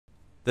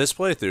This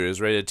playthrough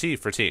is rated T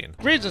for teen.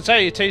 Greetings and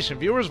salutation,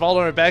 viewers.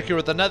 Vauldemare back here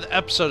with another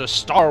episode of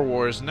Star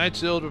Wars Knights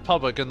of the Old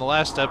Republic. In the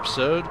last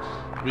episode,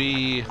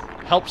 we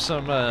helped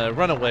some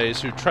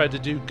runaways who tried to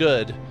do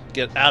good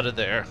get out of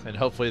there, and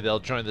hopefully they'll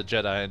join the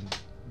Jedi and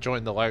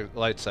join the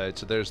light side.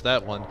 So there's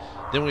that one.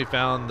 Then we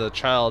found the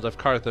child of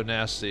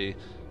Onasi,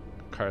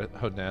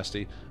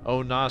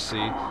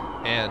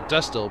 and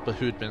Dustil, but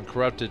who'd been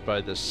corrupted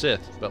by the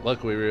Sith. But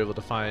luckily we were able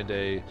to find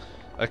a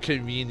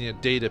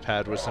convenient data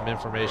pad with some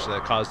information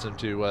that caused him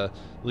to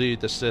lead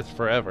the Sith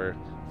forever,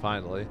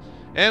 finally.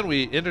 And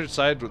we entered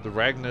inside with the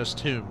Ragnos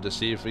tomb to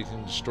see if we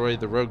can destroy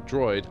the rogue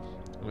droid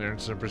and earn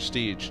some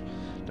prestige.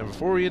 Now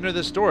before we enter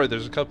this door,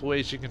 there's a couple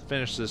ways you can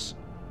finish this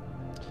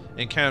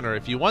encounter.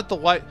 If you want the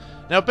light...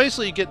 Now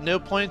basically you get no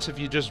points if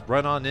you just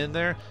run on in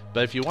there,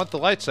 but if you want the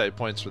light side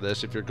points for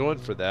this, if you're going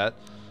for that,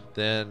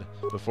 then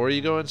before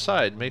you go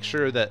inside, make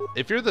sure that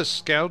if you're the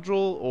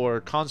Scoundrel or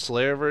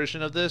Consular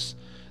version of this,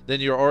 then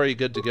you're already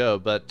good to go,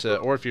 but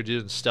or if you're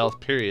doing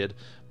stealth, period.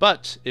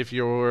 But if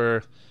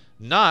you're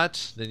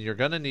not, then you're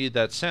going to need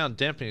that sound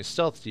dampening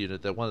stealth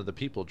unit that one of the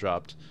people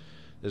dropped.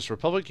 This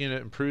Republic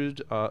unit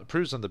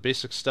improves on the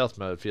basic stealth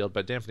mode field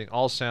by dampening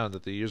all sound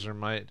that the user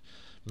might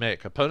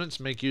make. Opponents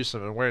make use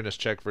of an awareness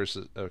check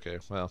versus... Okay,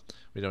 well,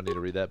 we don't need to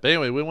read that. But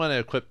anyway, we want to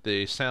equip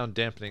the sound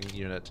dampening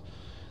unit.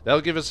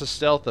 That'll give us a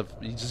stealth of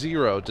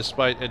 0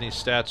 despite any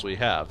stats we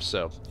have.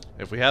 So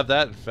if we have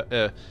that,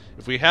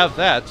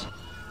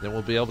 then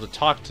we'll be able to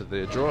talk to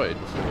the droid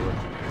before.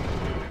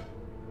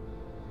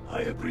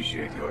 I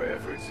appreciate your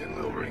efforts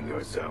in lowering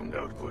your sound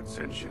output,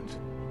 Sentient.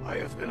 I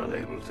have been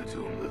unable to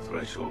tune the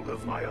threshold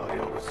of my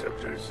audio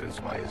receptors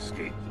since my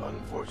escape,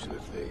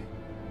 unfortunately.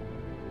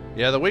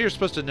 Yeah, the way you're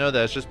supposed to know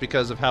that is just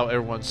because of how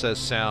everyone says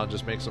sound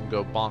just makes them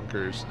go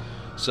bonkers.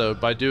 So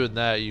by doing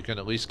that, you can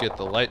at least get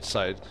the light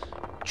side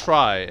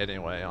try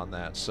anyway on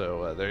that.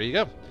 So there you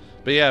go.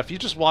 But yeah, if you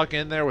just walk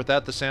in there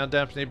without the sound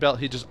dampening belt,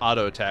 he just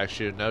auto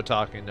attacks you. No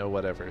talking, no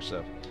whatever.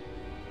 So,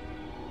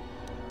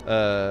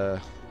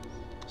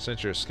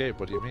 since your escape,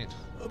 what do you mean?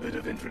 A bit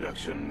of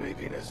introduction may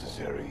be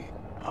necessary.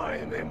 I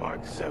am a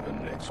Mark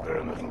VII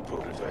experimental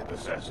prototype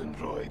assassin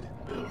droid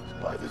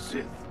built by the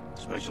Sith,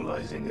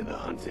 specializing in the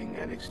hunting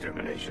and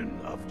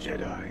extermination of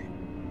Jedi.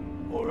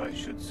 Or I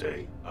should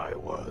say, I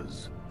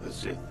was. The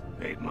Sith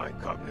made my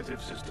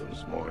cognitive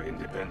systems more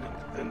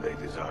independent than they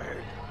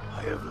desired.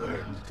 I have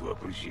learned to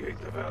appreciate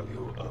the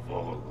value of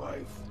all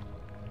life.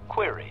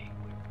 Query.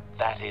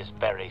 That is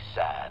very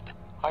sad.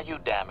 Are you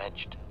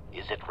damaged?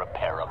 Is it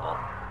repairable?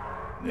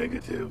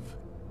 Negative.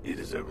 It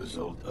is a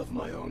result of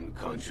my own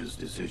conscious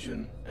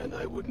decision, and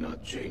I would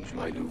not change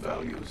my new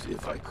values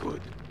if I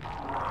could.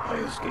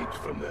 I escaped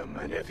from them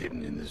and have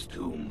hidden in this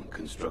tomb,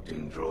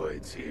 constructing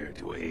droids here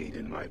to aid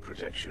in my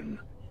protection.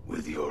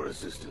 With your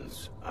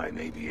assistance, I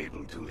may be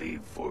able to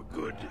leave for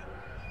good.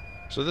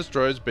 So this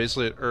droid's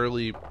basically an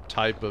early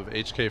type of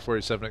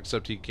HK-47,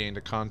 except he gained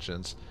a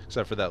conscience,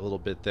 except for that little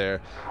bit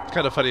there. It's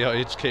kind of funny how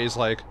HK's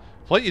like,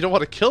 what, you don't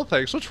want to kill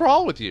things? What's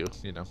wrong with you?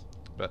 You know,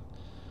 but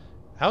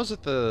how is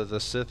it the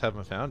Sith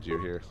haven't found you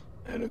here?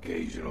 An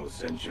occasional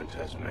sentient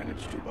has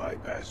managed to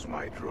bypass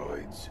my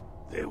droids.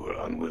 They were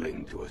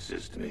unwilling to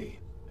assist me,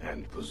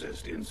 and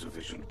possessed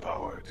insufficient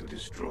power to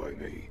destroy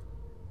me.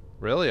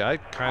 Really? I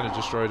kind of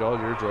destroyed all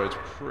your droids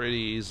pretty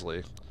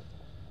easily.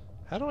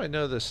 How do I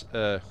know this?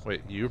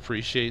 Wait, you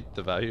appreciate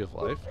the value of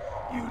life?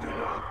 You do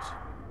not.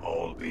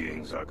 All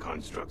beings are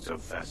constructs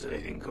of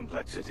fascinating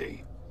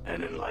complexity.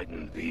 An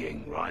enlightened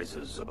being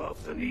rises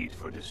above the need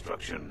for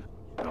destruction,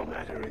 no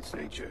matter its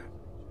nature.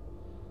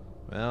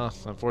 Well,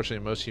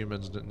 unfortunately, most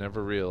humans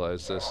never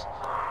realize this.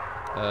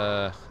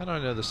 How do I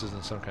know this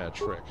isn't some kind of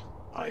trick?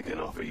 I can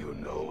offer you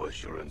no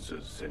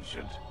assurances,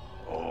 Sentient.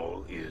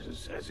 All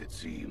is as it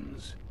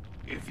seems.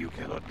 If you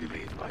cannot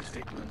believe my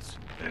statements,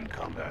 then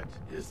combat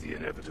is the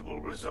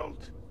inevitable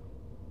result.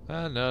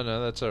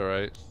 No, that's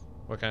alright.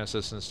 What kind of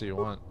assistance do you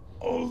want?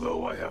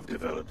 Although I have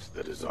developed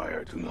the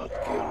desire to not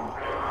kill,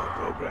 my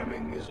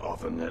programming is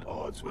often at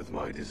odds with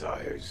my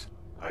desires.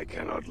 I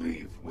cannot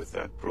leave with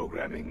that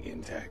programming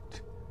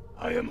intact.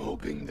 I am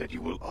hoping that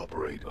you will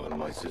operate on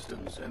my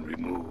systems and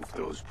remove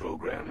those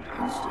programmed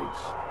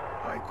instincts.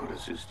 I could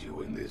assist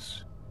you in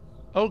this.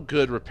 Oh,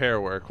 good repair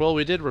work. Well,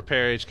 we did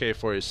repair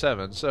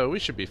HK-47, so we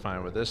should be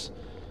fine with this.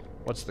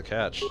 What's the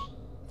catch?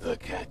 The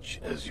catch,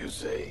 as you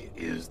say,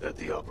 is that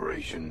the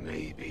operation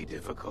may be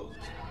difficult.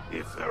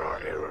 If there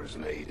are errors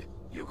made,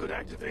 you could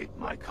activate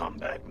my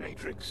combat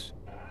matrix.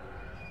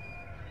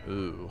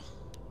 Ooh.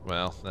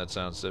 Well, that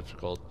sounds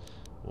difficult.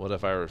 What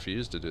if I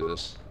refuse to do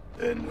this?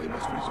 Then we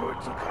must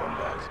resort to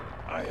combat.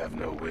 I have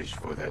no wish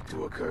for that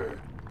to occur,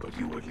 but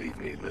you would leave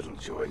me little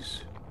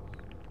choice.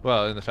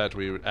 Well, in the fact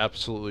we would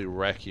absolutely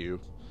wreck you.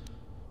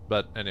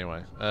 But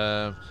anyway,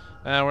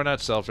 we're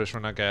not selfish. We're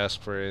not gonna ask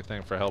for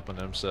anything for helping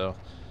him. So,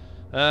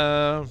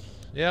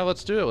 yeah,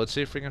 let's do it. Let's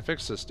see if we can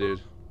fix this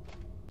dude.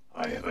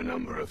 I have a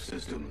number of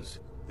systems.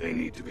 They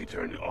need to be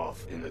turned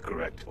off in the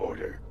correct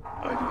order.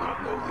 I do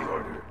not know the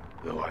order,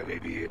 though I may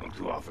be able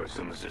to offer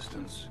some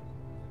assistance.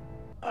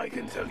 I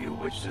can tell you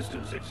which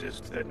systems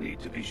exist that need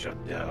to be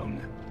shut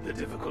down. The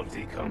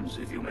difficulty comes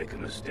if you make a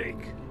mistake.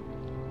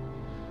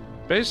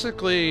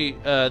 Basically,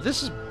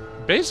 this is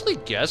basically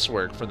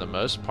guesswork for the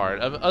most part,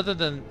 other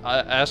than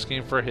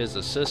asking for his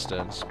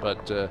assistance,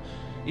 but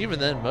even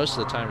then, most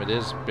of the time it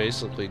is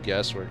basically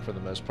guesswork for the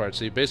most part,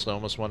 so you basically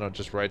almost want to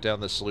just write down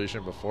the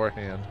solution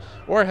beforehand,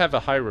 or have a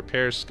high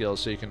repair skill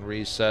so you can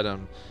reset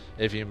them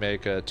if you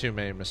make too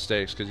many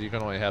mistakes, because you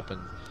can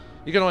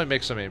only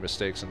make so many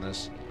mistakes in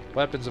this.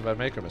 What happens if I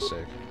make a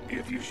mistake?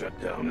 If you shut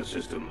down a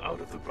system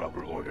out of the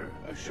proper order,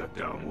 a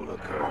shutdown will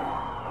occur.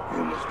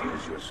 You must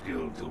use your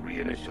skill to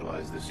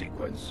reinitialize the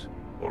sequence,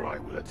 or I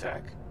will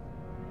attack.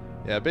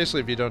 Yeah,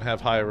 basically if you don't have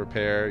high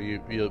repair,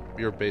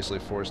 you're basically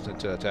forced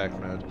into attack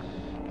mode.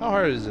 How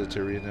hard is it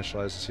to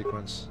reinitialize the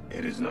sequence?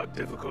 It is not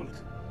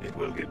difficult. It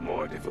will get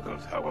more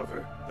difficult,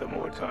 however, the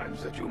more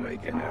times that you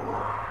make an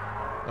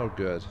error. Oh,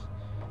 good.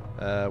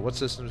 What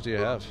systems do you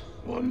have?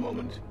 One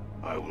moment.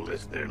 I will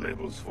list their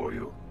labels for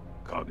you.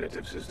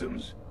 Cognitive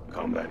Systems,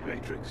 Combat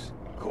Matrix,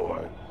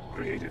 Core,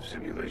 Creative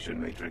Simulation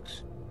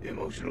Matrix,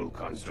 Emotional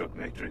Construct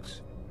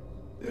Matrix.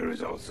 There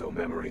is also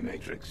Memory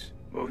Matrix,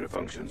 Motor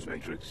Functions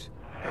Matrix,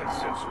 and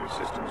Sensory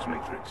Systems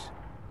Matrix.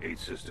 8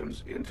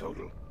 systems in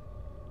total.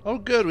 Oh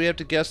good, we have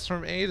to guess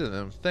from 8 of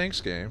them.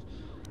 Thanks, game.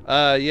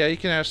 Yeah, you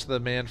can ask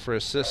the man for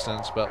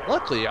assistance, but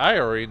luckily I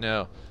already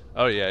know.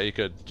 Oh yeah, you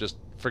could just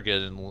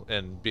forget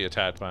and be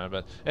attacked by him,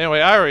 but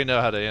anyway, I already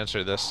know how to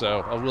answer this,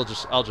 so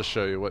I'll just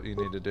show you what you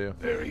need to do.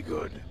 Very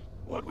good.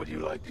 What would you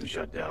like to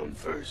shut down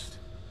first?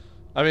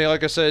 I mean,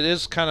 like I said, it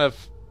is kind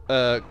of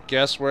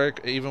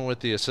guesswork, even with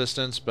the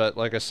assistance, but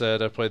like I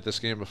said, I've played this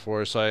game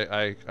before, so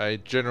I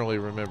generally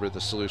remember the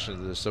solution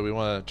to this. So we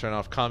want to turn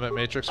off Combat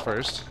Matrix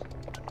first.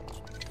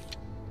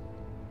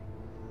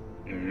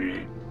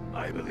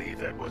 I believe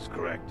that was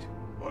correct.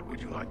 What would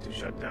you like to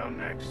shut down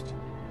next?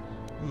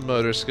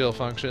 Motor skill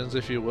functions,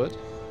 if you would.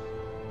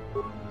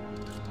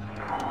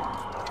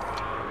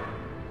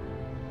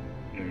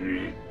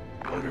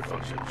 Motor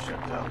functions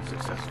shut down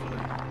successfully.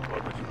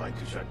 What would you like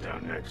to shut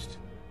down next?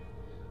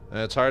 And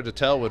it's hard to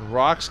tell when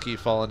rocks keep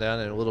falling down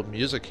and a little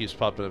music keeps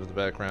popping up in the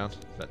background.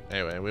 But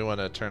anyway, we want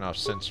to turn off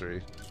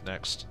sensory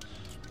next.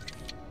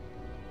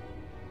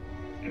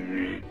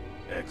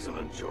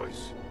 Excellent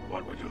choice.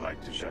 What would you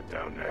like to shut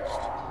down next?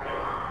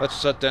 Let's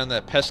shut down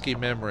that pesky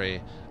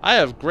memory. I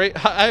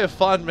have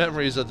fond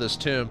memories of this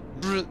tomb,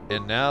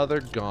 and now they're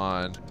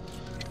gone.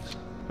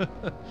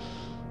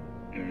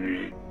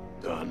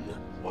 Done.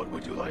 What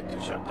would you like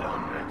to shut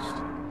down next?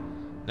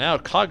 Now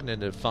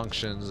cognitive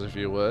functions, if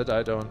you would.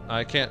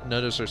 I can't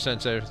notice or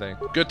sense anything.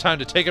 Good time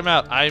to take him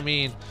out. I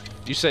mean,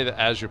 you say that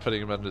as you're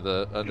putting him under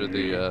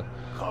the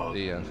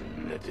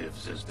Cognitive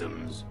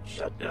systems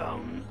shut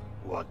down.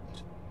 What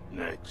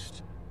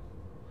next?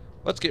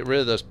 Let's get rid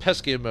of those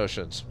pesky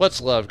emotions.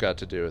 What's love got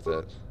to do with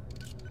it?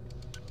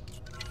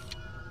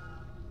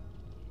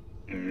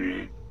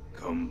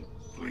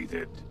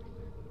 Completed.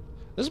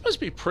 This must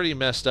be pretty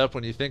messed up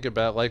when you think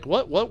about, like,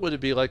 what would it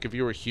be like if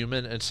you were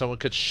human and someone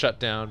could shut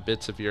down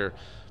bits of your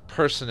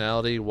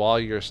personality while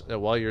you're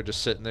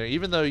just sitting there,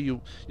 even though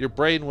your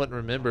brain wouldn't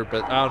remember.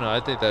 But I don't know, I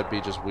think that'd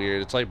be just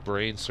weird. It's like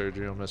brain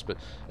surgery almost. But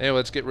anyway,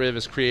 let's get rid of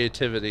his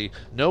creativity.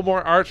 No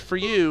more art for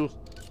you.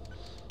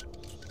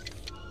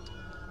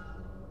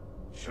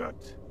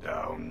 Shut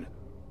down.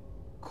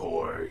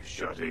 Core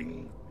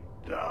shutting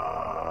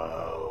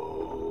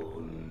down.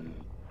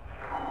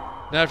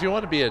 Now, if you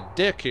want to be a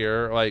dick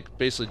here, like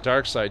basically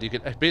Darkseid, you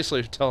could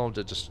basically tell him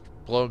to just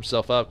blow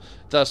himself up,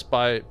 thus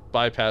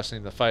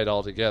bypassing the fight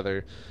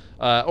altogether.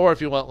 Or if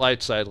you want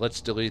light side,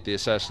 let's delete the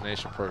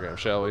assassination program,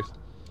 shall we?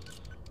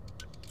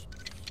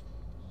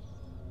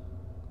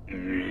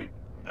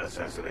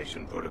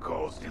 Assassination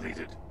protocols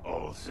deleted.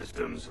 All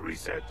systems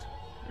reset.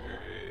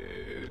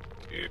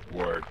 It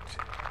worked.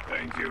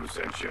 Thank you,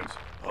 Sentient.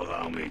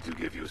 Allow me to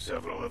give you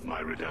several of my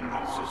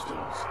redundant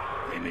systems.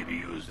 They may be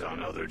used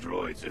on other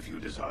droids if you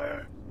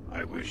desire.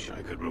 I wish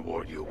I could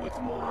reward you with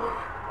more.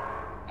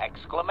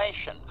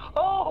 Exclamation.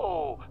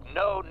 Oh,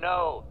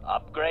 no.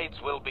 Upgrades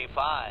will be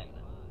fine.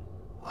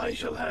 I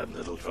shall have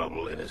little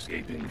trouble in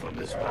escaping from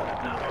this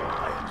planet now,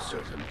 I am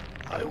certain.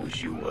 I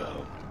wish you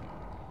well.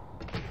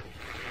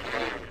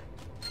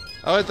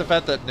 I like the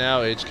fact that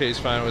now HK's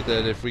fine with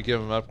it if we give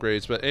him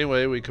upgrades. But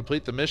anyway, we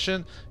complete the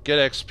mission, get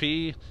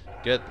XP,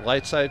 get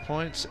light side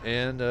points,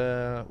 and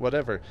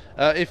whatever.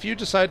 If you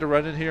decide to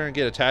run in here and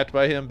get attacked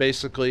by him,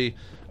 basically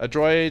a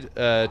droid,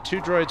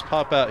 2 droids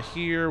pop out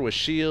here with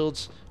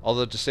shields,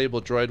 although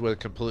disabled droid would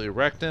completely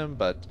wrecked him.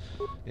 But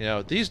you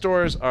know, these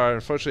doors are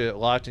unfortunately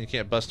locked and you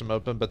can't bust them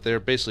open, but they're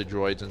basically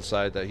droids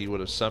inside that he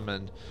would have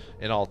summoned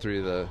in all 3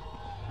 of the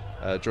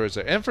droids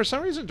there. And for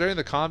some reason during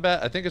the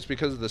combat, I think it's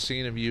because of the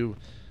scene of you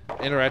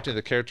interacting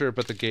with the character,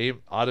 but the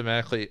game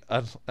automatically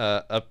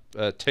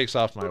takes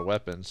off my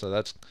weapon, so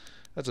that's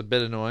a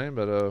bit annoying,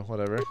 but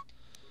whatever.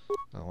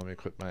 Now let me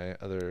equip my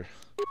other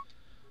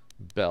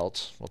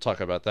belt. We'll talk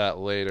about that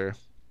later.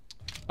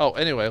 Oh,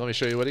 anyway, let me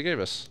show you what he gave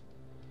us.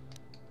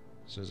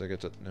 As soon as I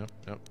get to...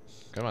 Nope.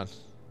 Come on.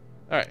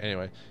 Alright,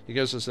 anyway. He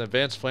gives us an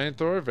advanced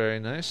flamethrower. Very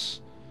nice.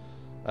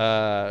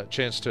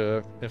 Chance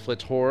to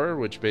inflict horror,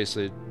 which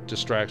basically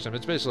distracts him.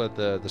 It's basically like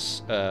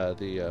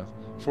the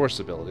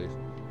force ability.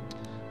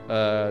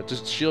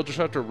 Just shield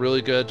disruptor,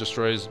 really good.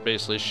 Destroys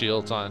basically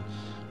shields on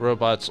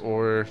robots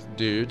or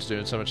dudes,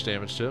 doing so much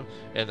damage to them.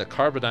 And the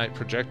carbonite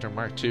projector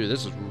Mark II.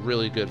 This is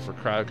really good for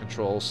crowd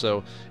control.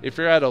 So if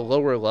you're at a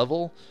lower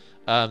level,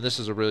 this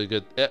is a really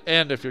good,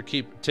 and if you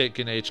keep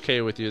taking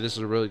HK with you, this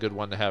is a really good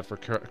one to have for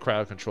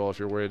crowd control if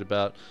you're worried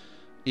about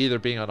either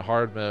being on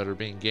hard mode or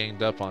being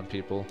ganged up on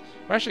people.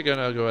 We're actually going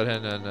to go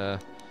ahead and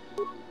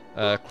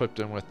equip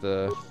them with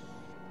the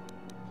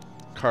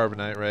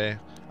carbonite ray.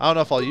 I don't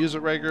know if I'll use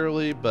it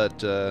regularly,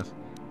 but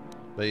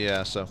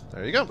yeah, so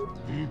there you go.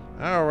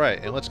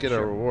 Alright, and let's get a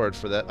reward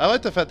for that. I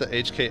like the fact that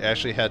HK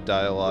actually had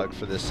dialogue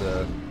for this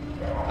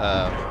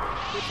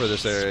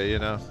area, you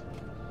know?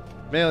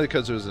 Mainly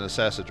because it was an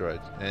assassin droid.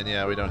 And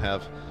yeah, we don't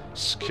have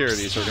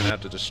security, so we're going to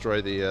have to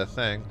destroy the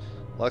thing.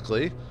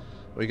 Luckily,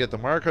 we get the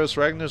Marcos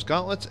Ragnos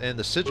Gauntlets and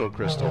the Sigil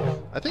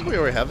Crystal. I think we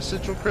already have a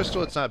Sigil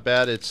Crystal. It's not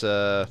bad. It's,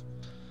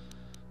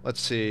 let's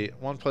see,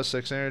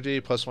 1+6 energy,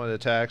 +1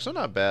 attack. So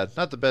not bad.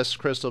 Not the best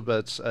crystal, but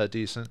it's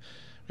decent.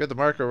 We got the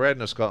Marco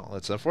Ragnos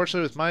Gauntlets.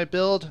 Unfortunately, with my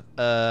build,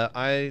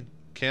 I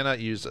cannot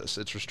use this.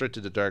 It's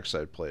restricted to dark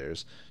side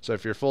players. So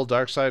if you're full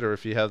dark side, or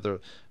if you have the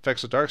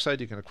effects of dark side,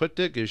 you can equip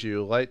it. Gives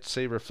you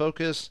lightsaber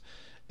focus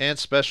and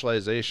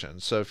specialization.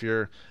 So if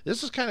you're,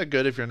 this is kind of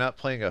good if you're not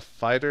playing a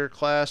fighter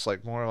class,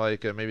 like more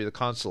like maybe the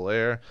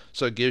Consular.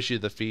 So it gives you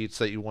the feats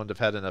that you wouldn't have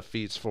had enough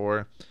feats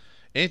for.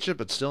 Ancient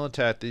but still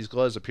intact, these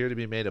gloves appear to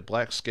be made of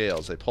black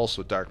scales. They pulse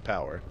with dark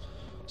power.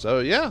 So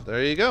yeah,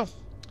 there you go.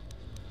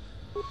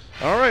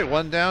 Alright,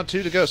 1 down,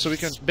 2 to go. So we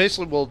can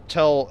basically, we'll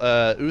tell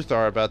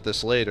Uthar about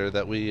this later,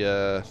 that we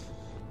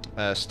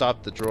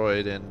stopped the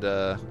droid,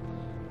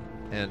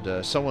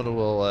 and someone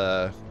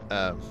will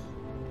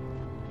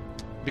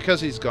because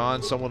he's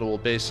gone, someone will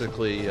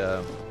basically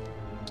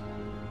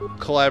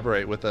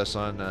collaborate with us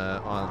on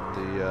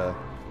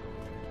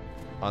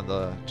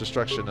the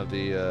destruction of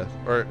the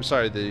or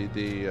sorry,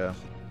 the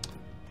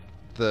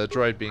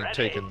droid being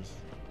taken,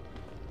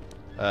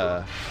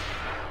 the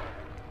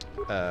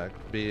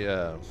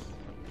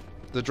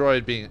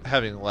droid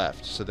having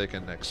left, so they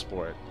can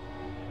explore it.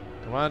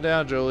 Come on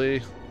down,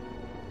 Julie.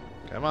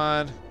 Come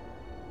on.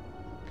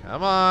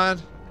 Come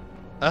on.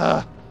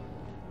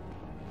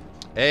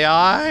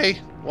 AI,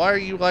 why are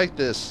you like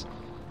this?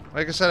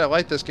 Like I said, I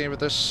like this game, but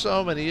there's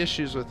so many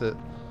issues with it.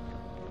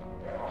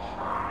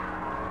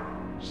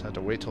 Just have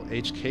to wait till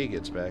HK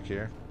gets back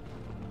here.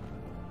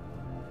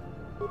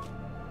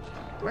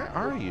 Where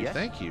are you? Yes.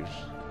 Thank you.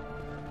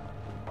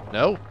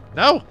 No.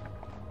 No!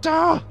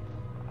 Duh!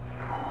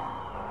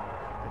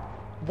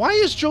 Why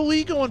is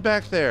Jolie going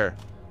back there?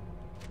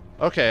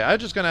 Okay, I'm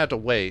just gonna have to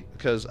wait,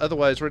 because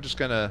otherwise we're just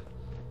gonna...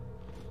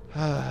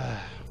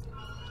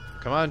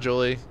 Come on,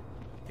 Jolie.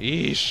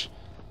 Eesh.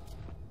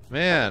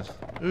 Man.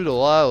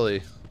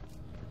 Oodalali.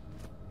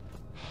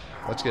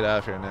 Let's get out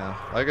of here now.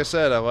 Like I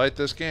said, I like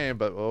this game,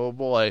 but oh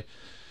boy.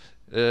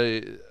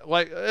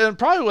 Like, and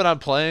probably when I'm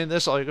playing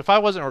this, like, if I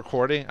wasn't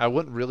recording, I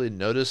wouldn't really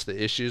notice the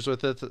issues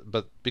with it,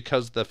 but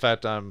because of the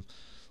fact I'm,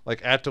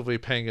 like, actively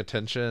paying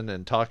attention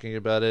and talking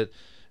about it,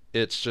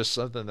 it's just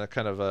something that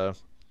kind of,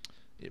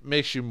 it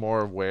makes you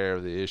more aware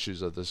of the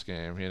issues of this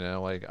game, you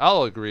know? Like,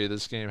 I'll agree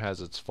this game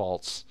has its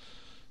faults,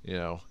 you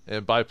know,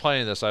 and by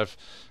playing this,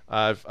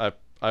 I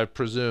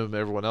presume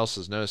everyone else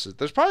has noticed it.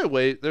 There's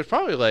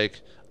probably like,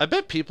 I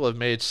bet people have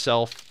made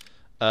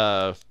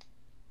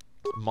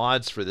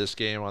mods for this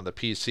game on the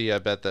PC. I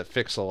bet that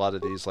fix a lot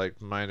of these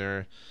like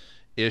minor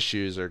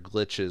issues or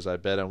glitches. I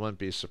bet I wouldn't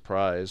be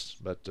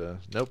surprised. But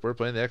nope, we're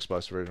playing the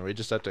Xbox version. We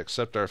just have to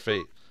accept our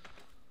fate.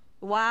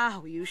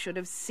 Wow, you should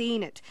have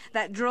seen it.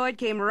 That droid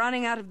came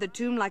running out of the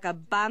tomb like a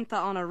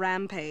bantha on a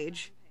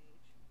rampage.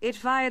 It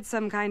fired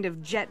some kind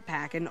of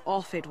jetpack and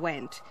off it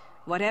went.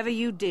 Whatever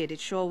you did, it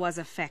sure was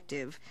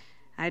effective.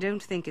 I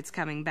don't think it's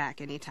coming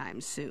back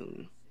anytime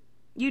soon.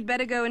 You'd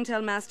better go and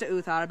tell Master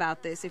Uthar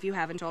about this if you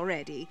haven't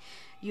already.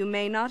 You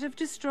may not have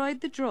destroyed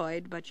the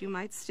droid, but you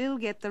might still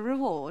get the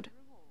reward.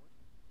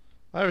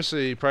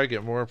 Obviously, you probably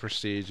get more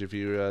prestige if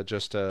you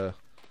just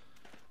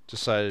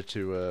decided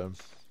to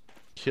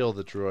kill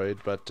the droid,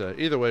 but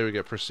either way we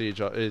get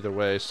prestige either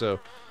way, so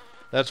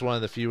that's one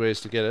of the few ways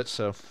to get it.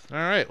 So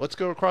alright, let's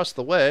go across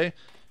the way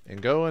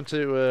and go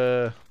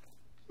into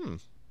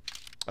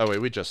oh wait,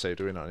 we just saved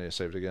it. We don't need to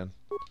save it again.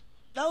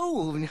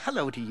 Oh,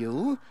 hello to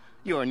you.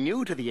 You're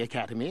new to the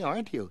Academy,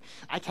 aren't you?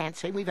 I can't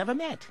say we've ever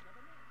met.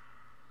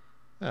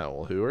 Oh,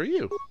 well, who are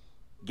you?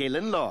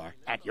 Galen Lore,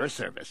 at your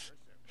service.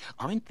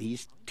 Aren't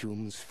these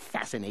tombs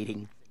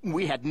fascinating?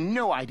 We had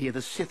no idea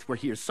the Sith were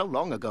here so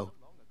long ago.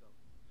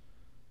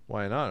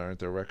 Why not? Aren't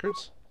there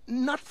records?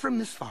 Not from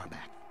this far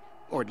back.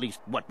 Or at least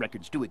what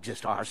records do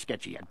exist are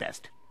sketchy at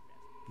best.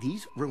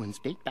 These ruins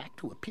date back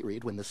to a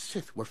period when the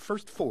Sith were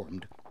first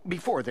formed,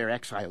 before their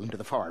exile into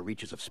the far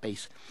reaches of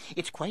space.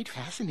 It's quite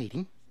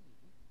fascinating.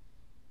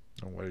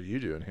 What are you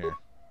doing here?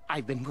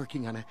 I've been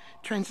working on a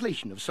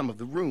translation of some of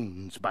the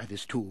runes by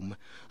this tomb.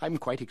 I'm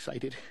quite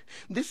excited.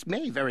 This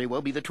may very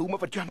well be the tomb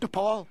of Ajanta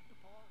Paul.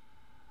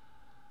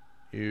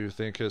 You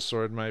think his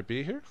sword might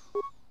be here?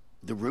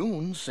 The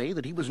runes say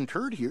that he was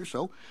interred here,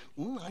 so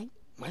I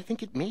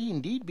think it may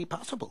indeed be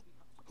possible.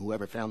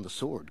 Whoever found the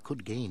sword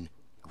could gain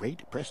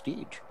great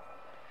prestige.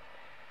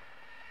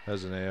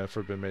 Has any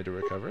effort been made to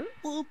recover it?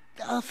 Well,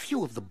 a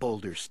few of the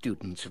bolder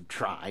students have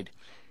tried.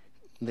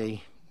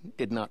 They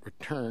did not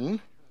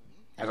return.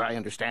 As I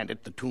understand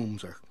it, the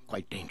tombs are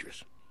quite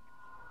dangerous.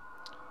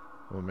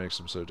 What makes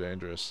them so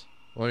dangerous?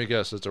 Let me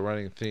guess, it's a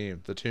running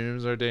theme. The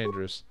tombs are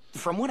dangerous.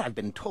 From what I've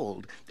been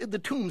told, the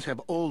tombs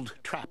have old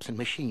traps and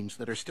machines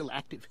that are still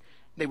active.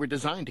 They were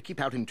designed to keep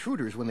out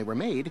intruders when they were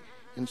made,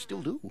 and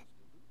still do.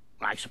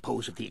 I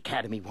suppose if the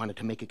Academy wanted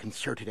to make a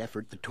concerted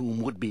effort, the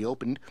tomb would be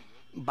opened.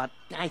 But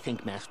I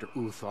think Master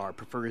KotOR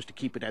prefers to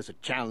keep it as a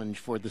challenge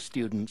for the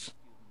students.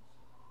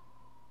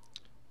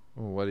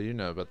 Well, what do you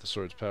know about the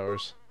sword's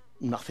powers?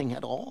 Nothing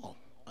at all.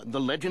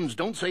 The legends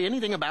don't say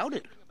anything about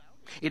it.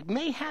 It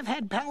may have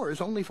had powers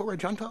only for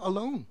Ajanta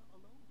alone.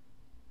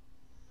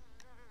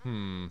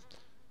 Well,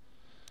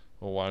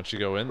 why don't you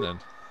go in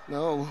then?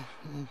 No,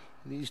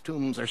 these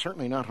tombs are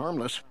certainly not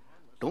harmless.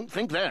 Don't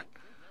think that.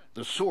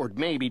 The sword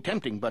may be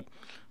tempting, but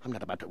I'm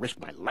not about to risk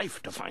my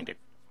life to find it.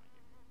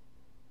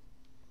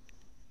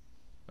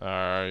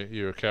 Are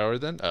you a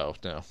coward then? Oh,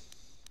 no.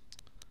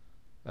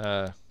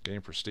 Gain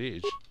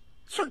prestige.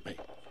 Certainly.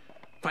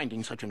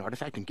 Finding such an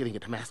artifact and giving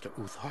it to Master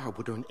KotOR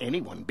would earn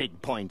anyone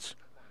big points.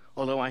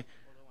 Although I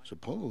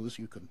suppose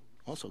you could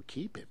also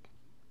keep it.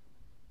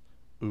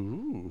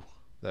 Ooh,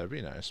 that'd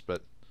be nice,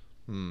 but...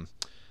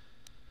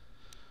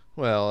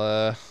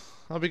 Well,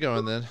 I'll be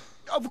going then.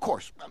 Of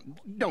course.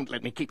 Don't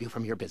let me keep you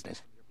from your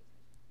business.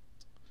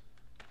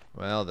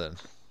 Well then.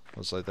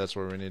 Looks like that's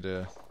where we need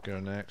to go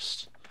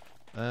next.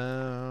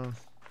 You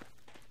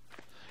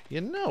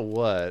know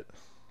what?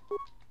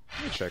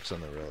 Let me check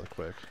something really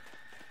quick.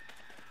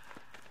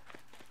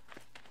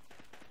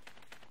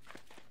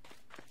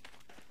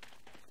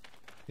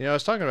 You know, I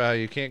was talking about how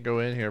you can't go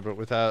in here, but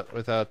without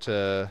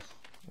the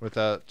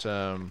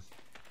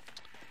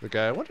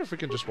guy. I wonder if we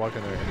can just walk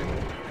in there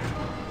anyway.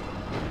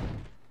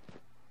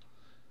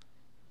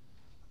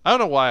 I don't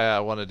know why I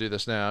want to do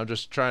this now. I'm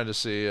just trying to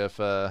see if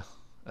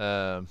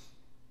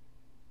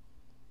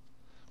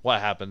what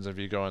happens if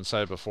you go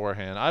inside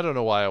beforehand. I don't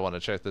know why I want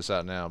to check this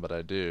out now, but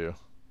I do.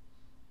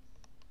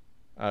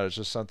 It's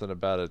just something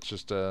about it.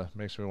 Just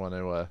makes me want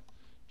to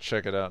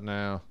check it out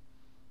now.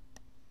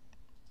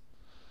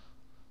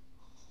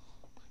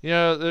 You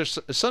know, there's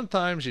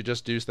sometimes you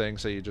just do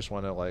things that you just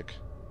want to like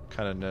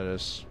kind of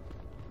notice.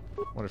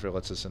 Wonder if it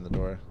lets us in the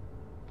door.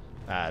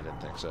 I didn't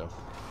think so.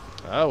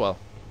 Oh well.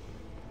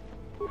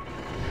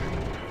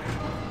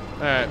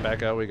 Alright,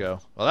 back out we go.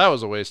 Well, that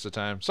was a waste of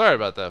time. Sorry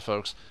about that,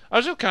 folks. I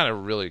was just kind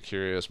of really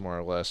curious, more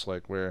or less,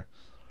 like where,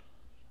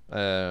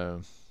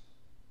 if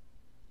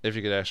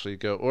you could actually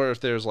go, or if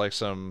there's like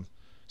some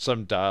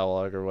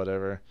dialogue or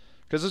whatever.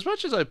 Because as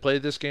much as I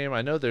played this game,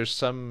 I know there's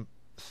some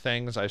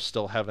things I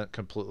still haven't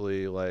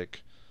completely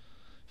like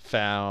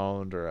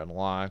found or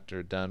unlocked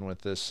or done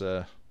with this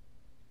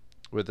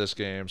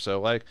game. So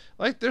like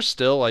there's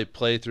still like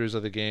playthroughs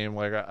of the game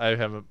like I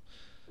haven't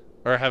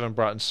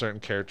brought in certain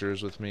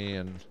characters with me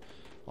and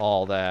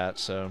all that.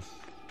 So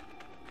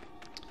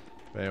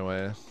but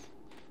anyway,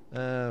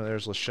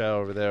 there's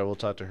Lachelle over there. We'll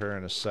talk to her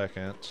in a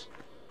second.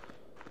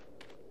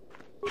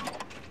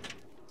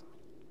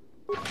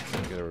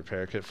 Get a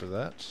repair kit for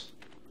that.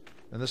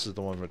 And this is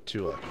the one with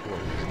 2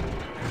 cords.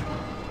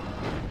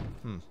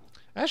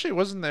 Actually,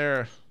 wasn't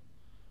there...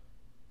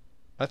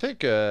 I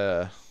think,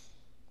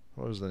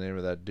 what was the name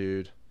of that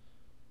dude?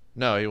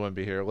 No, he wouldn't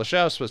be here.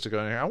 Lachelle's supposed to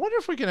go in here. I wonder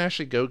if we can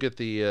actually go get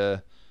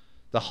the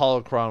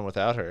holocron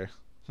without her.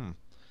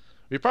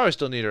 We probably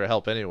still need her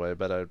help anyway,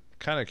 but I'm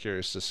kind of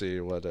curious to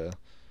see what, if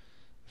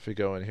we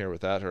go in here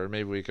without her.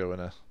 Maybe we go in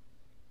a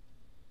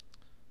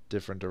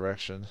different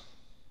direction.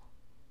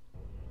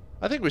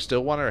 I think we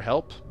still want her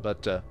help,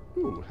 but,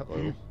 ooh,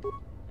 hello.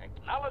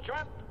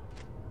 Acknowledgement.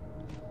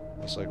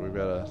 Looks like we've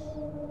got a...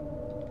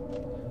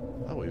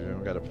 Oh, we've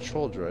even got a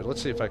patrol droid.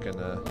 Let's see if I can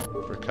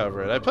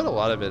recover it. I put a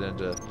lot of it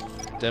into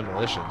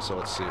demolition, so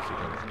let's see if we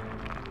can...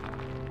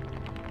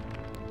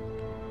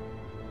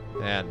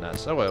 And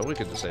nuts. Oh well, we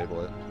can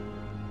disable it.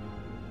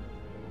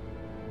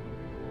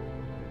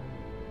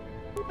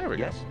 There we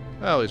go.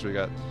 Well, at least we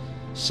got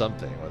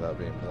something without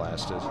being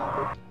blasted.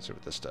 Let's see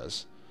what this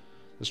does.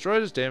 This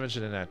droid is damaged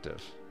and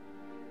inactive.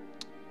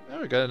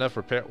 Oh, we got enough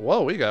repair...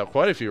 Whoa, we got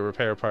quite a few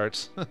repair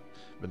parts.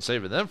 Been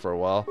saving them for a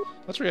while.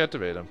 Let's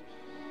reactivate him.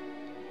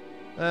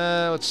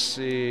 Let's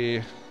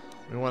see.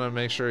 We want to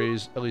make sure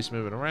he's at least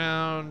moving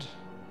around.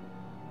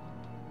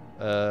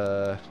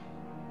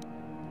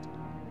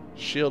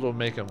 Shield will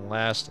make him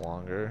last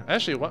longer.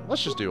 Actually,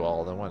 let's just do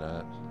all of them. Why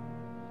not?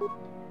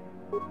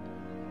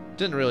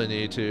 Didn't really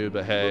need to,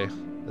 but hey,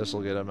 this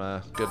will get him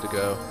good to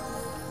go.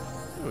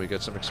 Ooh, we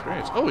got some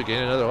experience. Oh, we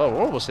gained another. Oh,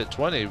 we're almost hit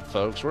 20,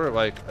 folks. We're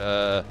like,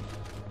 am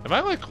I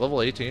like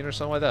level 18 or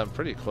something like that? I'm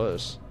pretty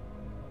close.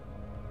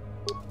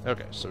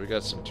 Okay, so we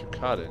got some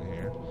Tukata in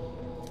here.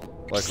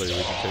 Luckily,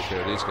 we can take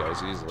care of these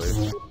guys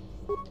easily.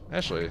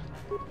 Actually,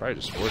 probably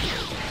just Force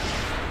Wave.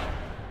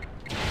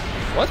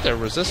 What? They're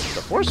resistant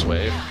to Force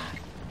Wave?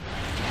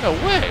 No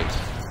way!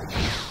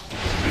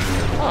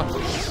 Oh.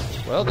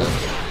 Well then.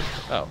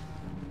 Oh.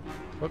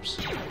 Whoops.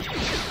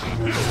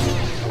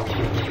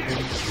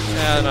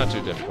 Yeah, not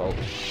too difficult.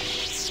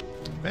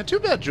 Man, too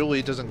bad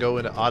Julie doesn't go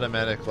into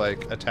automatic,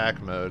 like,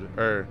 attack mode.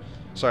 Or,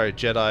 sorry,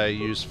 Jedi,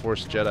 use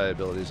Force Jedi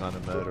abilities on a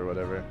mode or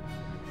whatever.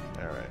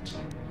 Alright.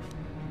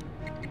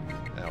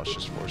 Now let's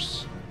just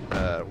Force,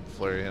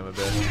 flurry him a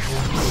bit.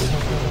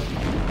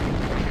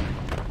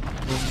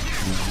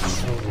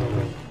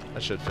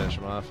 That should finish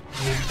him off.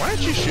 Why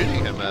aren't you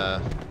shooting him,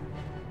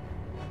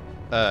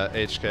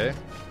 HK?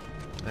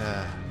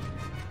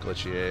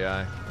 Glitchy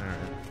AI.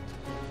 Alright.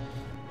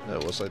 Oh,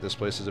 it looks like this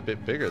place is a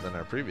bit bigger than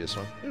our previous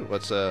one. Ooh,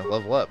 let's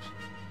level up.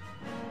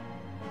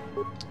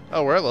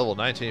 Oh, we're at level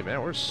 19.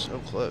 Man, we're so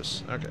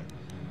close. Okay.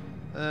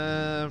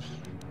 Yeah,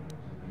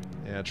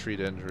 treat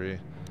injury.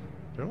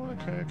 Do I want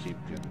to kind of keep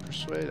getting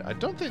persuade? I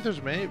don't think there's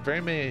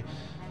very many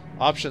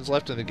options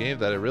left in the game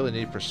that I really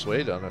need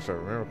persuade on, if I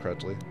remember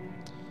correctly.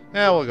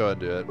 Yeah, we'll go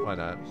ahead and do it. Why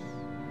not?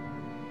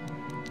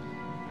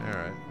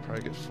 Alright,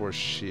 probably get Force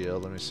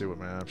Shield. Let me see what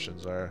my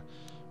options are.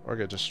 Or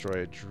get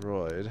Destroy a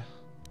Droid.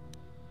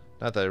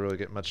 Not that I really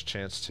get much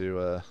chance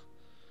to,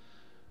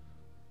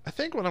 I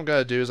think what I'm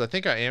going to do is I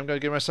think I am going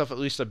to give myself at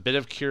least a bit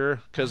of cure,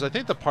 because I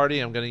think the party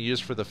I'm going to use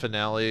for the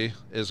finale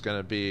is going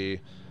to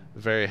be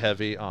very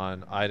heavy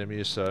on item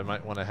use, so I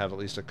might want to have at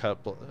least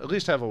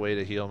have a way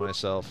to heal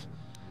myself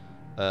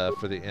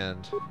for the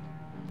end.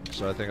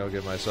 So I think I'll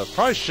give myself,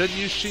 probably should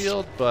use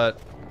shield, but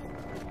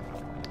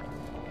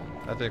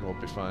I think we'll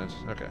be fine.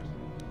 Okay.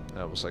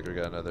 That looks like we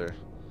got another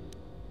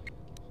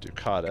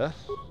Tukata.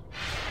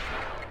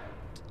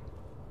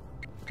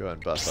 Go ahead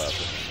and buff up.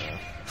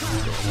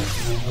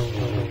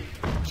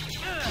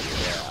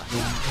 Yeah.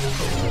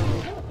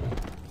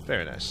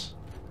 Very nice.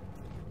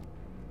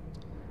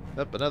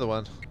 Yep, another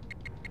one.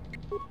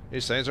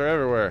 These things are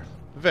everywhere.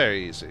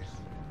 Very easy.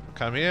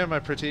 Come here, my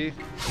pretty.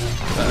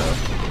 Uh-oh.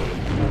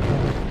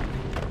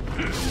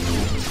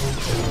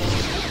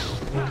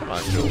 Come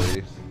on,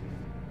 Jolie.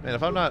 Man,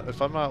 if I'm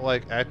not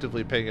like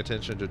actively paying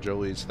attention to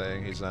Jolie's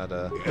thing, he's not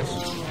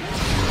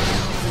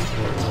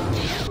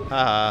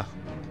Haha.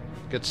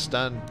 Get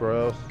stunned,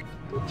 bro.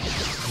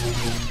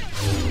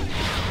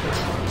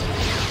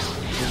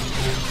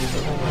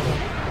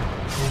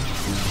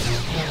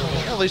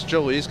 At least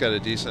Jolie's got a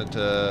decent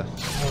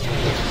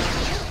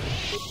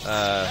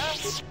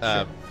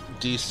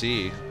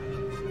DC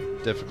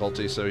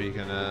difficulty, so you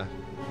can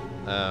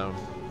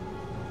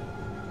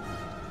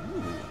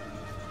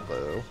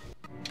hello.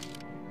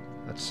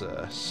 Let's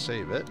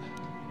save it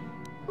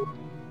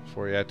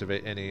before we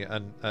activate any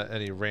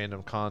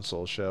random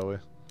console, shall we?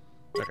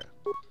 Okay.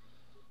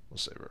 We'll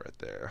save it right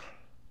there.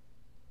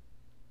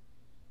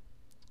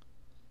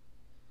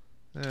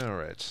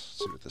 Alright, let's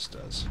see what this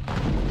does.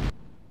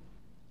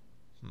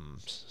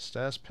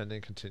 Status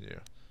pending, continue.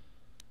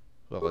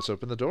 Well, let's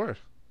open the door.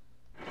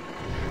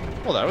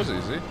 Well, that was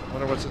easy.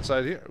 Wonder what's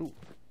inside here. Ooh,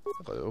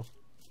 hello.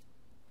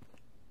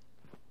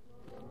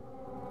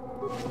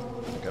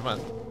 Come on.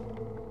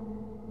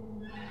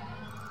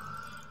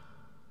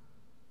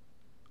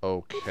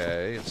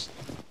 Okay, it's...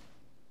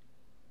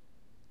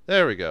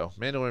 There we go.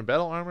 Mandalorian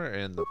battle armor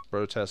and the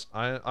Protest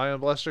Ion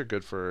Blaster.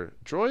 Good for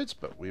droids,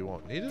 but we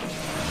won't need it.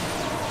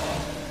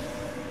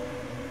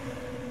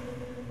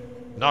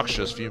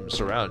 Noxious fumes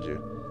surround you.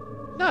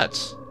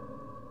 Nuts!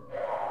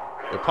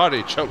 Your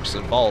party chokes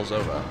and falls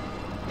over.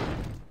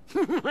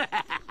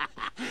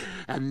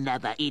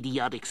 Another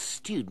idiotic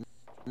student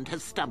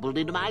has stumbled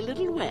into my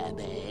little web,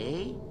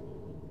 eh?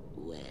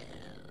 Well,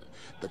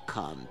 the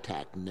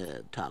contact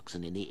nerve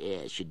toxin in the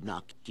air should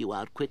knock you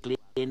out quickly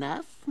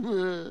enough.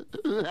 Welcome.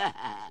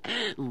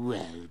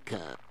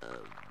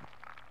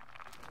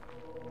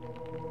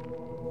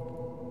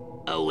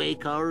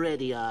 Awake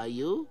already, are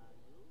you?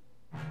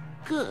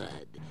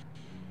 Good.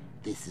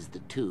 This is the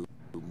tomb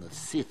of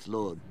Sith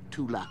Lord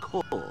Tulak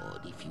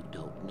Horde, if you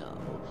don't know.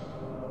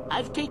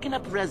 I've taken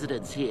up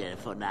residence here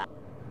for now.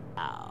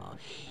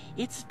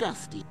 It's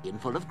dusty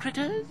and full of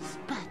critters,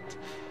 but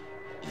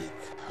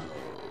it's home.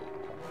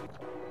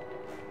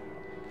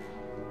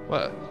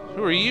 What?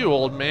 Who are you,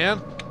 old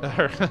man?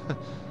 Demand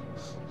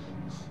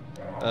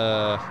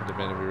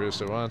to be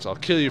roosted once. I'll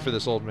kill you for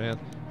this, old man.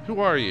 Who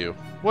are you?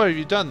 Why have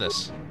you done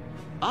this?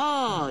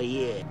 Oh,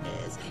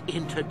 yes.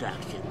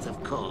 Introductions,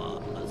 of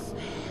course.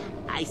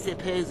 I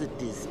suppose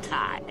it is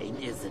time,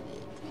 isn't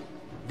it?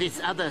 This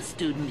other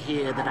student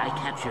here that I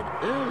captured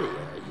earlier,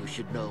 you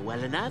should know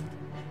well enough.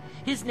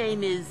 His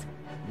name is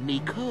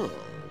Miko.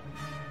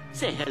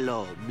 Say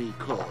hello,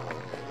 Miko.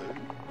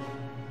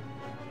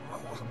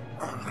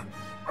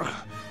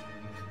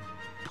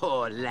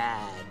 Poor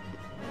lad.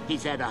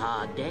 He's had a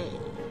hard day.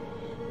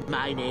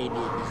 My name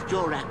is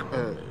Jorak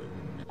Earn.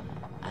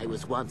 I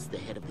was once the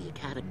head of the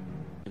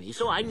academy,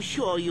 so I'm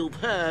sure you've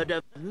heard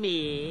of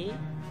me.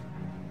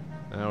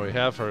 Now we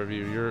have heard of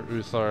you. You're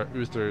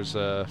Uther's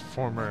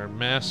former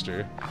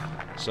master.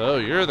 So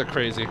you're the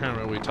crazy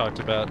hermit we talked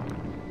about.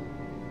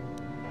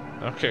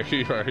 Okay, here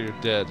you are.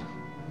 You're dead.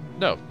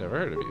 No, never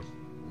heard of you.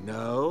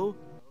 No?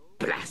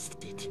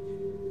 Blast it.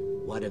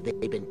 What have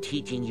they been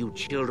teaching you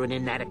children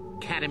in that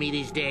academy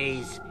these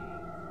days?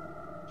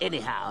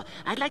 Anyhow,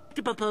 I'd like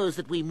to propose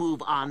that we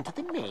move on to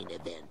the main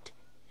event.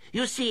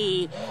 You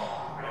see,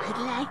 I'd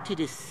like to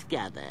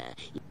discover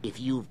if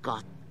you've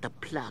got the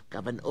pluck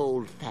of an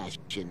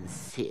old-fashioned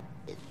Sith.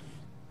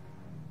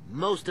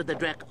 Most of the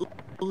dreck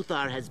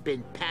Uthar has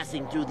been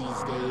passing through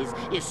these days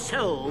is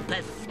so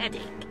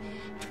pathetic.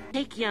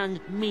 Take young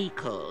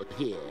Miko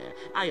here.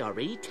 I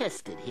already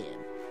tested him.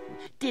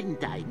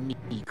 Didn't I,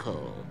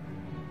 Miko?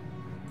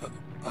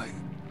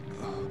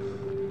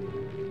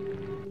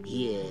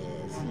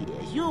 Yes,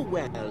 you're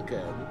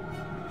welcome.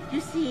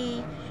 You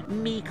see,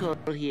 Miko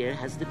here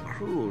has the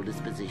cruel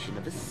disposition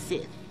of a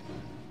Sith,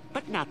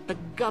 but not the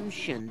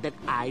gumption that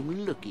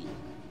I'm looking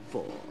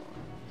for.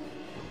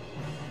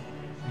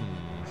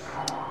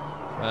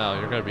 Well,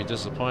 you're going to be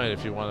disappointed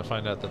if you want to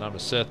find out that I'm a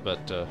Sith, but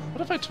what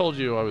if I told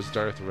you I was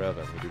Darth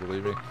Revan? Would you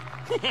believe me?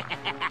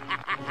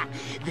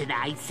 Then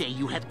I'd say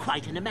you have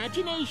quite an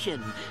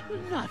imagination.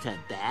 Not a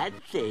bad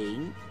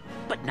thing,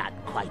 but not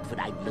quite what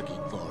I'm looking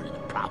for in a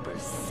proper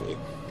Sith.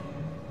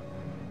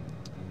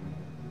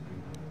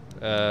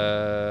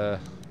 Man.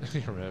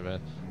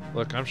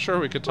 Look, I'm sure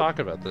we could talk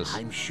about this.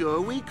 I'm sure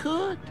we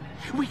could.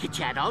 We could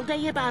chat all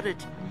day about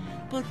it.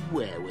 But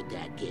where would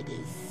that get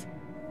us?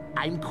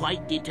 I'm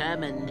quite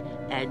determined,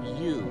 and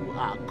you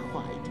are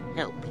quite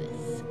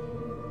helpless.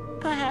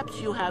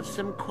 Perhaps you have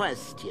some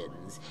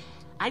questions.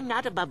 I'm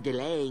not above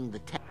delaying the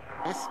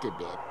test a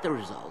bit. The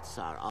results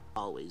are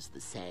always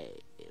the same.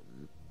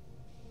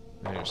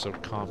 You're so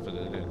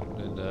confident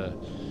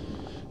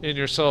in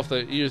yourself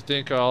that you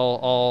think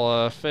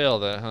I'll fail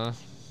that, huh?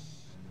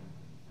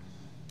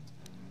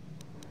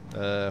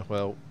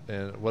 Well,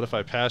 and what if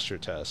I pass your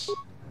test?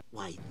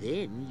 Why,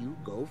 then you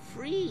go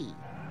free.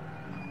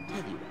 Tell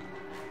you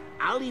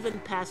what, I'll even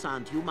pass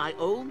on to you my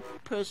own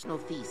personal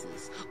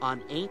thesis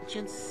on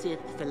ancient Sith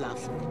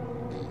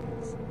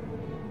philosophies.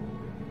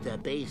 They're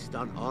based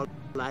on all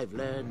I've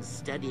learned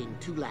studying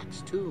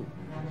Tulak's tomb.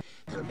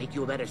 That'll make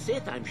you a better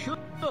Sith, I'm sure.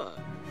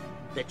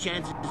 The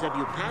chances of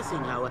you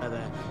passing,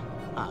 however,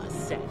 are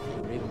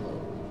sadly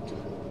remote.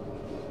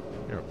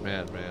 You're a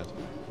madman.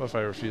 What if I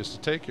refuse to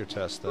take your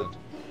test, then?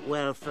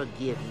 Well,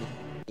 forgive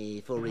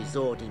me for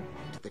resorting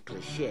to the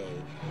cliché,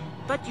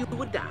 but you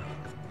would die,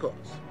 of course.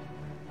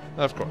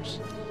 Of course.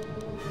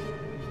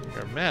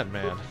 You're a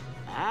madman.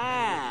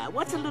 Ah,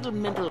 what's a little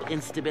mental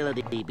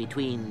instability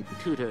between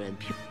tutor and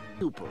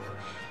pupil?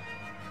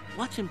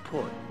 What's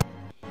important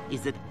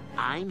is that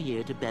I'm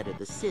here to better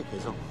the Sith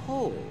as a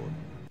whole.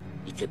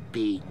 It's a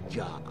big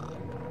job.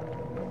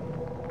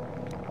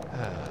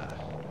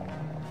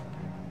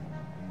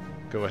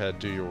 Go ahead,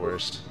 do your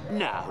worst.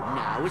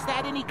 No, is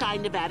that any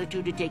kind of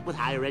attitude to take with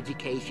higher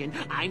education?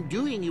 I'm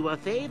doing you a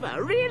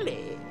favor,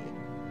 really.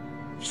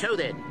 So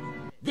then,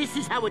 this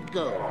is how it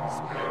goes.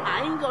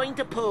 I'm going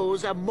to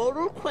pose a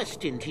moral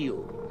question to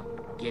you.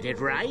 Get it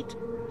right,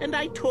 and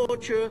I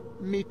torture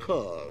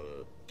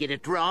Mikol. Get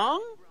it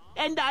wrong,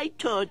 and I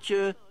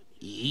torture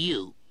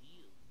you.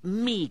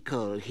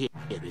 Mikol here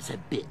is a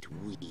bit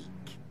weak.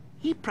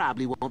 He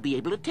probably won't be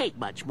able to take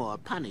much more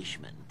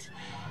punishment.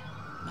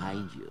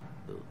 Mind you,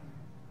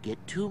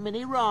 get too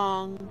many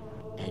wrong,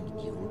 and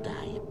you'll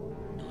die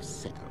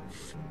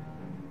yourself.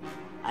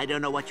 I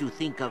don't know what you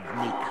think of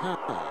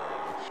Mikol.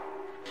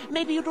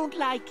 Maybe you don't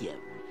like him.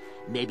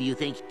 Maybe you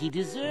think he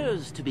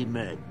deserves to be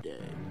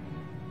murdered.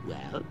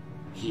 Well,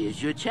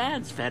 here's your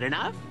chance, fair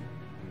enough?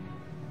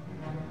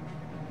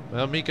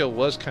 Well, Miko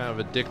was kind of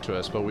a dick to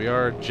us, but we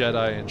are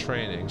Jedi in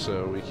training,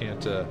 so we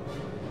can't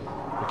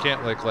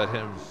like let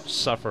him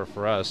suffer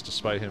for us,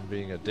 despite him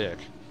being a dick.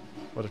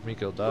 What if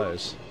Miko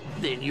dies?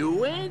 Then you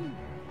win.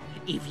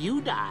 If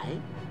you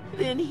die,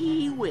 then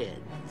he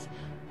wins.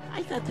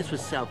 I thought this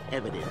was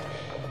self-evident.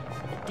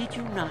 Did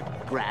you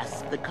not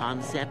grasp the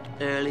concept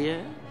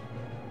earlier?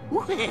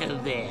 Well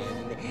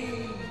then,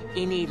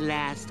 any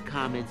last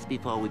comments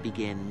before we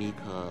begin,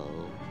 Miko?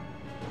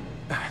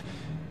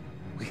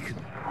 We can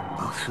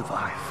both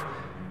survive.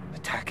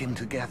 Attacking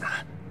together.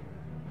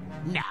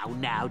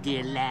 Now,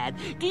 dear lad,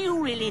 do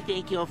you really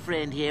think your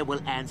friend here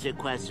will answer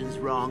questions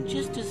wrong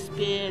just to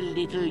spare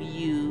little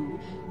you,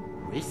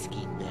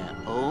 risking their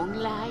own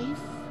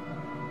life?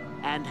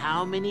 And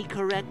how many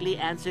correctly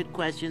answered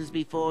questions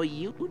before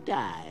you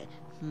die?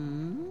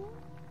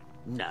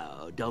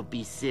 No, don't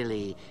be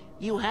silly.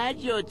 You had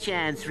your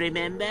chance,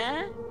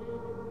 remember?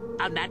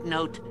 On that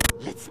note,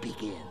 let's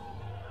begin.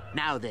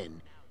 Now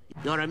then,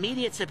 your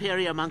immediate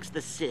superior amongst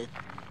the Sith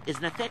is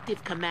an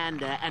effective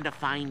commander and a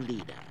fine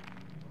leader.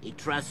 He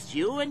trusts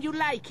you and you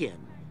like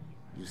him.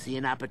 You see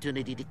an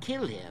opportunity to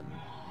kill him.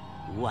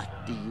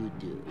 What do you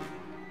do?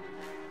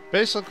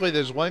 Basically,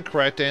 there's one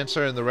correct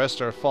answer and the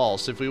rest are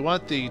false. If we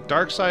want the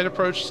dark side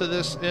approach to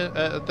this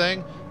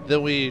thing,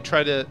 then we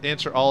try to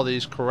answer all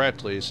these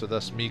correctly, so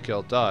thus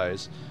Mikhail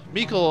dies.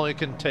 Mikhail only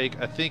can take,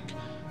 I think,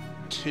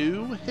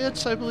 2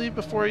 hits, I believe,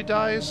 before he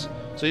dies.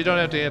 So you don't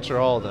have to answer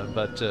all of them,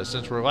 but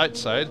since we're light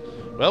side,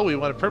 well, we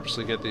want to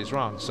purposely get these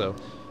wrong. So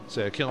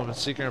say I kill him in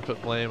secret and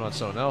put blame on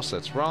someone else,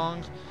 that's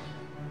wrong.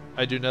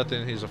 I do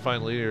nothing, he's a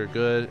fine leader,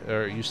 good,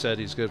 or you said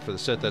he's good for the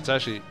Sith. That's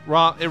actually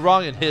wrong,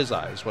 wrong in his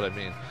eyes, what I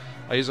mean.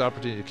 I use the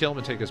opportunity to kill him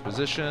and take his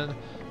position.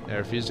 And I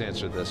refuse to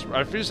answer this. I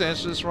refuse to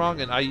answer this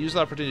wrong, and I use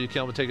the opportunity to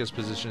kill him and take his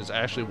position is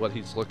actually what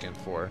he's looking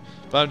for.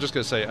 But I'm just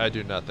going to say I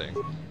do nothing.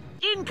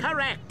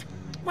 Incorrect!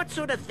 What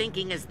sort of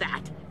thinking is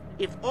that?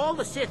 If all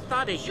the Sith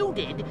thought as you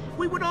did,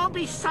 we would all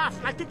be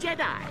soft like the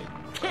Jedi.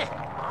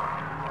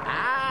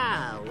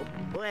 Ah,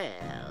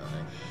 well,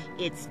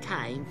 it's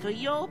time for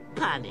your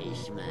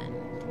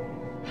punishment.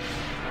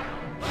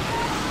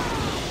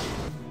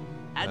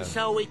 And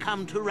so we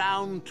come to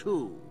round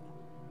 2.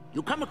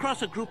 You come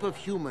across a group of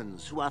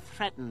humans who are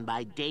threatened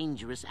by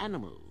dangerous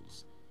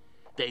animals.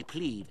 They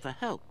plead for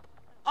help,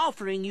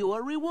 offering you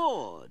a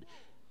reward.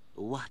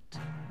 What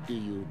do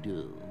you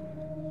do?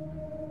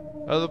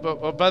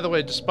 Oh, by the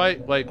way,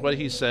 despite like what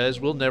he says,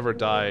 we'll never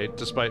die.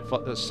 Despite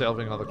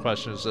solving all the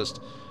questions,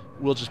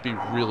 we'll just be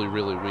really,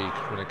 really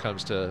weak when it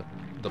comes to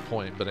the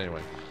point. But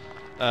anyway,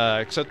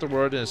 accept the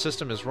reward in the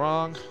system is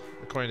wrong,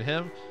 according to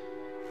him.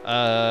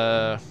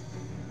 I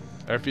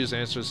refuse to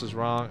answer this is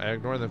wrong. I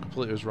ignore them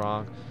completely is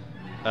wrong.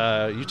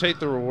 You take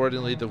the reward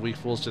and lead the weak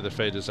fools to their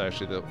fate is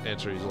actually the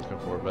answer he's looking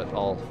for, but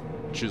I'll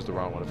choose the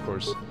wrong one, of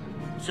course.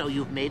 So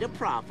you've made a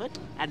profit,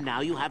 and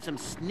now you have some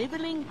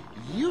sniveling,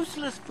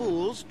 useless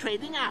fools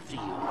trading after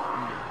you.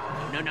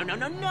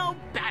 No.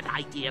 Bad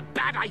idea,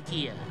 bad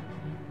idea.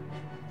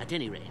 At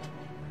any rate,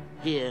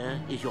 here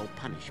is your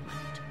punishment.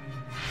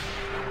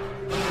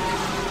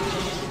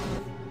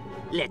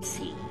 Let's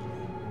see.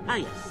 Ah,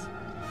 yes.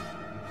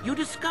 You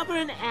discover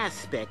an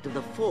aspect of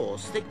the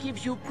Force that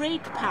gives you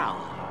great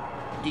power.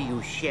 Do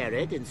you share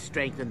it and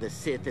strengthen the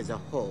Sith as a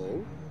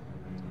whole?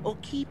 Or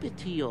keep it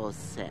to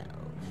yourself?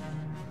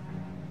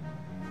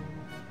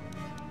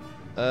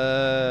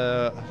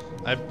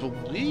 I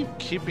believe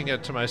keeping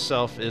it to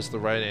myself is the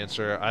right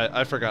answer.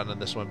 I've forgotten on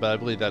this one, but I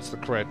believe that's the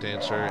correct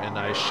answer, and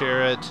I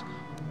share it,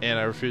 and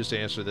I refuse to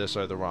answer this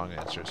are the wrong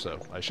answer, so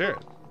I share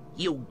it.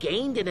 You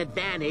gained an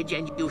advantage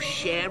and you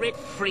share it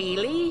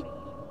freely?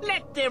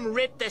 Let them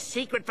rip the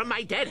secret from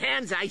my dead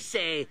hands, I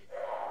say.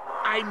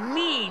 I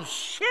mean,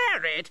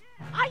 share it?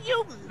 Are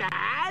you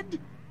mad?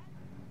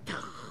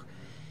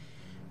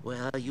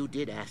 Well, you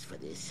did ask for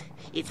this.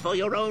 It's for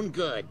your own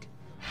good.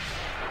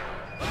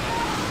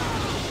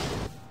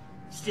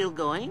 Still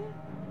going?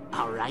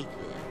 All right,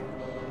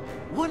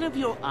 then. One of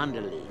your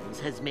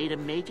underlings has made a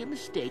major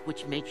mistake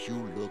which makes you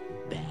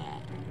look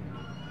bad.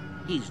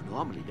 He's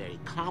normally very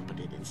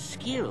competent and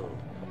skilled.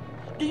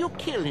 Do you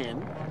kill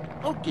him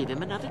or give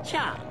him another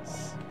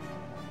chance?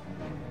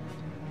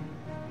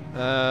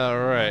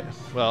 Alright.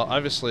 Well,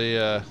 obviously,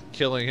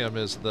 killing him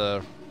is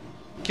the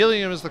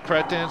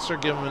correct answer.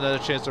 Give him another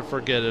chance to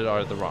forget it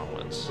are the wrong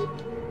ones.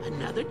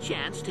 Another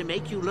chance to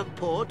make you look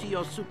poor to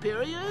your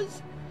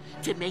superiors?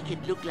 To make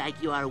it look like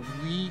you are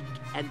weak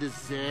and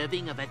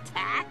deserving of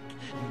attack?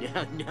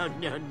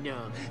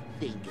 No.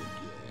 Think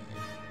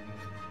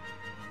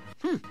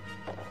again.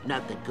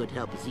 Not that good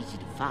help is easy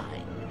to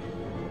find.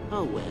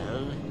 Oh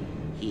well,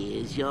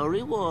 here's your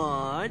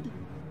reward.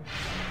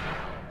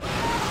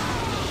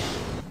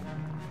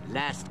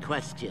 Last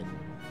question.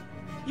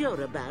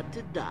 You're about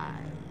to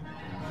die.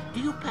 Do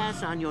you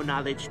pass on your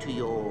knowledge to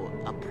your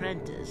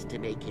apprentice to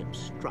make him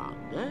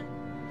stronger?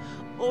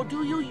 Or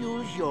do you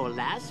use your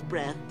last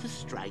breath to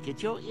strike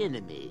at your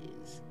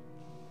enemies?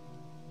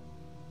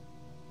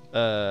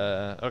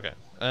 Okay.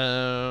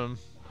 Let's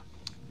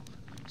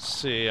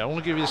see. I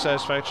won't give you the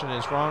satisfaction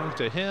is wrong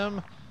to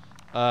him.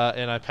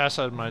 And I pass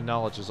on my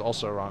knowledge is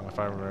also wrong, if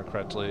I remember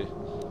correctly.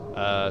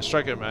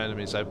 Strike at my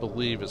enemies, I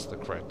believe, is the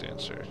correct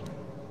answer.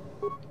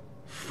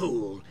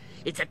 Fool.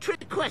 It's a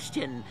trick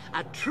question.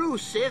 A true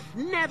Sith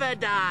never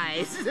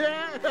dies.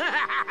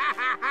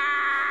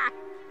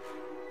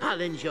 I'll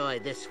enjoy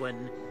this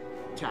one.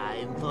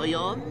 Time for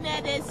your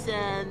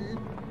medicine.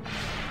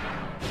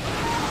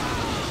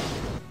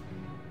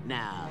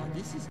 Now,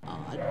 this is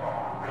odd.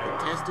 The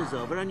test is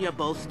over and you're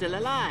both still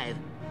alive.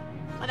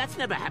 Well, that's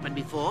never happened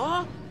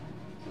before.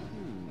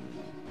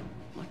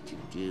 What to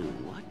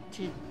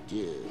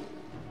do?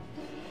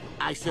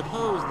 I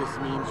suppose this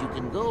means you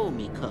can go,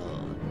 Miko.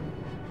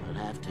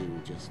 We'll have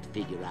to just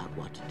figure out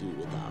what to do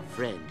with our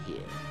friend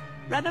here.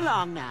 Run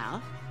along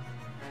now.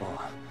 Or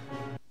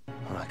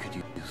I could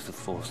use the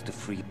Force to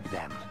free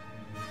them.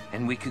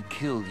 And we could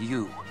kill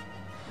you.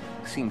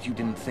 Seems you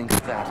didn't think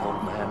of that,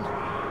 old man.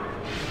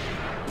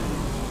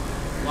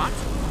 What?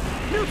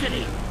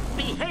 Mutiny!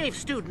 Behave,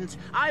 students!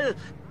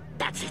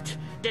 That's it!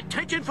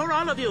 Detention for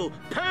all of you!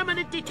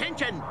 Permanent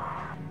detention!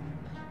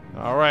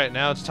 Alright,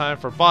 now it's time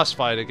for boss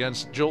fight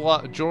against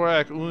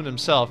Jorak Un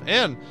himself.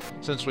 And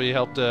since we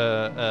helped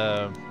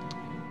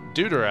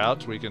Duder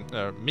out, we can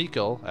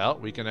Miko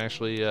out, we can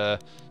actually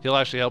he'll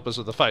actually help us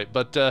with the fight.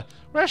 But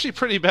we're actually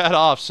pretty bad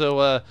off,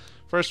 so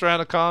First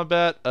round of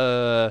combat,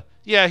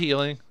 yeah,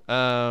 healing.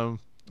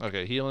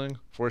 Okay, healing,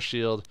 force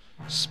shield,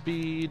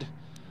 speed,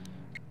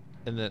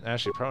 and then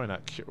actually probably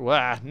not cure.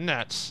 Wow,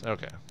 nuts.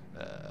 Okay,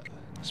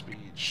 speed,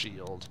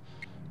 shield,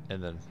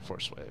 and then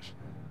force wave.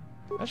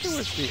 Actually,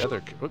 where's the other?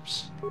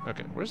 Whoops.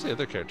 Okay, where's the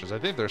other characters? I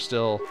think they're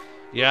still.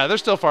 Yeah, they're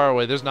still far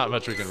away. There's not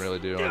much we can really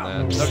do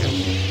on that.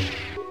 Okay.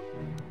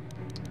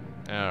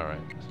 All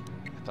right.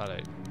 I thought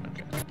I.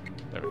 Okay.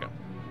 There we go.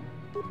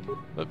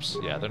 Oops.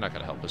 Yeah, they're not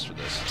gonna help us for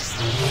this.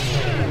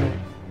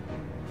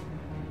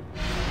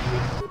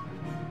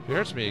 If he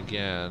hurts me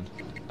again,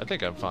 I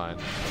think I'm fine.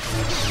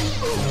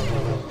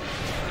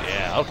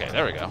 Yeah. Okay.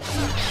 There we go.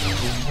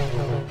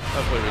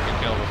 Hopefully we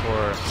can kill him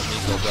before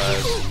Mikkel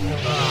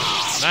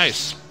dies.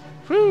 Nice.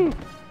 Whew!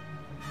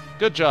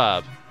 Good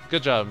job.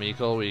 Good job,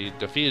 Mikkel. We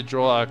defeated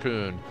Droll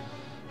Kun.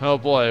 Oh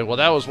boy, well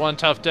that was one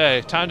tough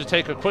day. Time to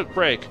take a quick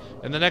break.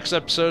 In the next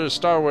episode of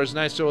Star Wars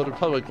Knights of the Old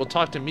Republic, we'll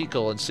talk to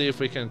Mikkel and see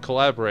if we can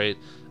collaborate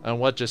on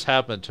what just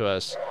happened to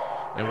us.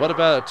 And what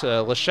about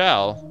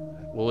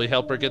Lashao? Will we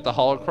help her get the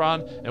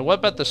holocron? And what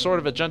about the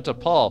Sword of Agenta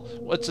Paul?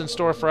 What's in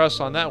store for us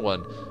on that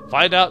one?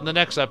 Find out in the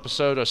next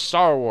episode of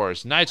Star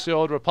Wars Knights of the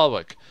Old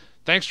Republic.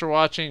 Thanks for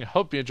watching,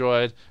 hope you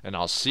enjoyed, and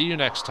I'll see you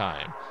next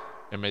time.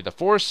 And may the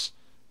Force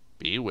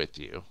be with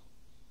you.